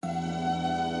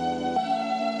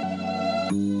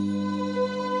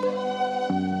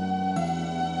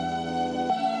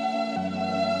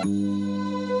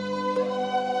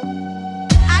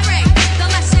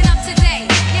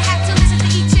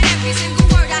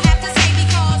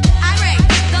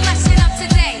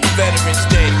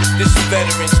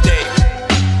Veterans Day.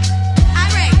 I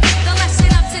read the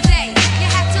lesson of today. You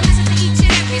have to listen to each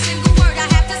and every single word I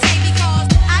have to say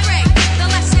because I read the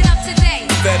lesson of today.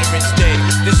 Veterans Day.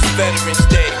 This is Veterans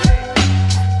Day.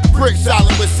 Brick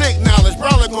solid with sick knowledge,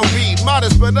 probably gon' be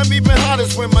modest, but I'm even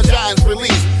hottest when my giants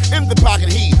release. In the pocket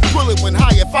heat, bullet when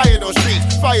higher, fired on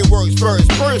streets. Fireworks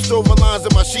burst over lines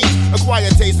of my sheets.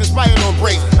 Acquired taste, inspired on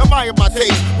breaks. Admire my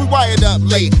taste, we wired up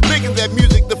late. Making that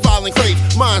music, the filing crate.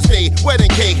 Mind state,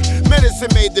 wedding cake. Medicine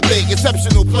made the bake,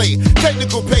 exceptional play.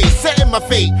 Technical pace, setting my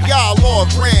fate. Y'all all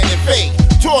brand and fake.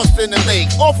 Tossed in the lake,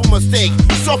 awful mistake.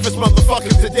 Softest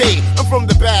motherfucker today. I'm from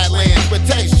the Badlands with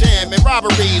text jam and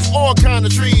robberies. All kind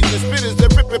of trees and spitters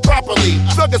that rip it properly.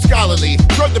 Thug it scholarly,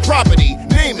 drug the property,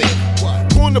 name it.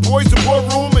 Born the boys to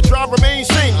boardroom and try remain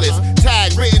shameless.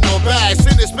 Tag written on bags,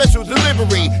 send it special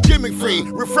delivery. Gimmick free,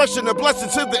 refreshing a blessing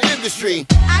to the industry.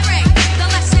 I read the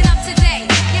lesson of today.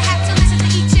 You have to listen to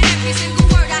each and every single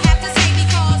word I have to say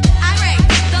because I read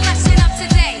the lesson of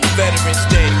today. Veterans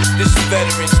Day. This is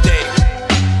Veterans Day.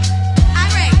 I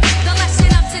read the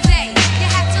lesson of today. You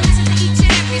have to listen to each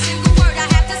and every single word I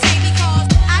have to say because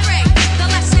I read the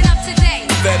lesson of today.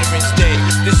 Veterans Day.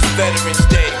 This is Veterans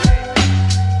Day.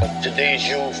 Today's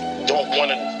youth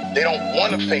they don't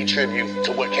want to pay tribute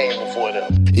to what came before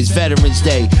them. It's Veterans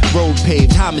Day, road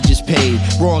paved, homages paid.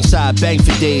 Wrong side, bang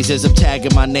for days as I'm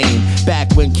tagging my name.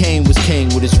 Back when Kane was king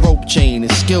with his rope chain.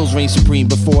 His skills reigned supreme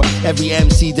before every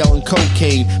MC dealt in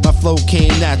cocaine. My flow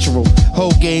came natural,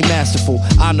 whole game masterful.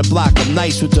 On the block, I'm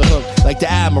nice with the hook, like the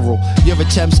Admiral. Your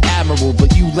attempts admirable,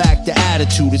 but you lack the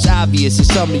attitude. It's obvious that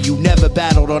some of you never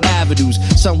battled on avenues.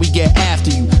 Son, we get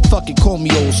after you, fucking call me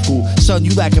old school. Son,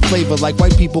 you lacking flavor like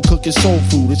white people cooking soul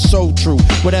food. It's so true,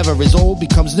 whatever is old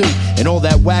becomes new. And all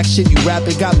that whack shit you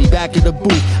rapping got me back in the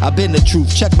booth. I've been the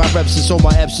truth, check my reps and all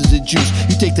my Epsons and juice.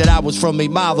 You think that I was from a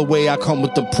mile away, I come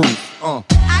with the proof. I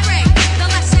read the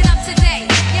lesson of today.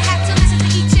 You have to listen to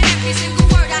each and every single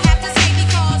word I have to say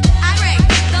because I read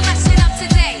the lesson of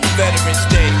today. Veterans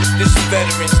Day. This is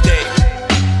Veterans Day.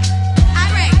 I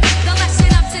read the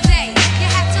lesson of today. You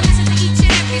have to listen to each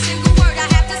and every single word I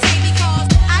have to say because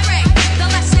I read the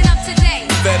lesson of today.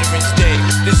 Veterans Day.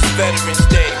 This is Veterans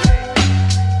Day.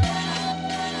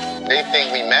 They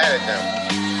think we mad at them.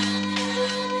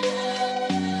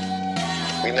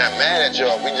 We not mad at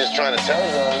y'all. We just trying to tell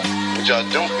y'all what y'all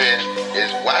doing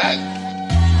is whack.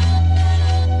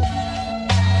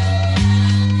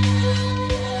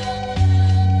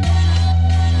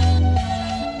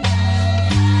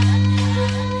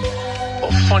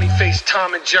 Funny face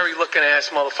Tom and Jerry looking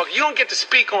ass motherfucker. You don't get to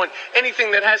speak on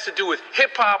anything that has to do with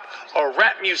hip hop or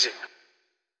rap music.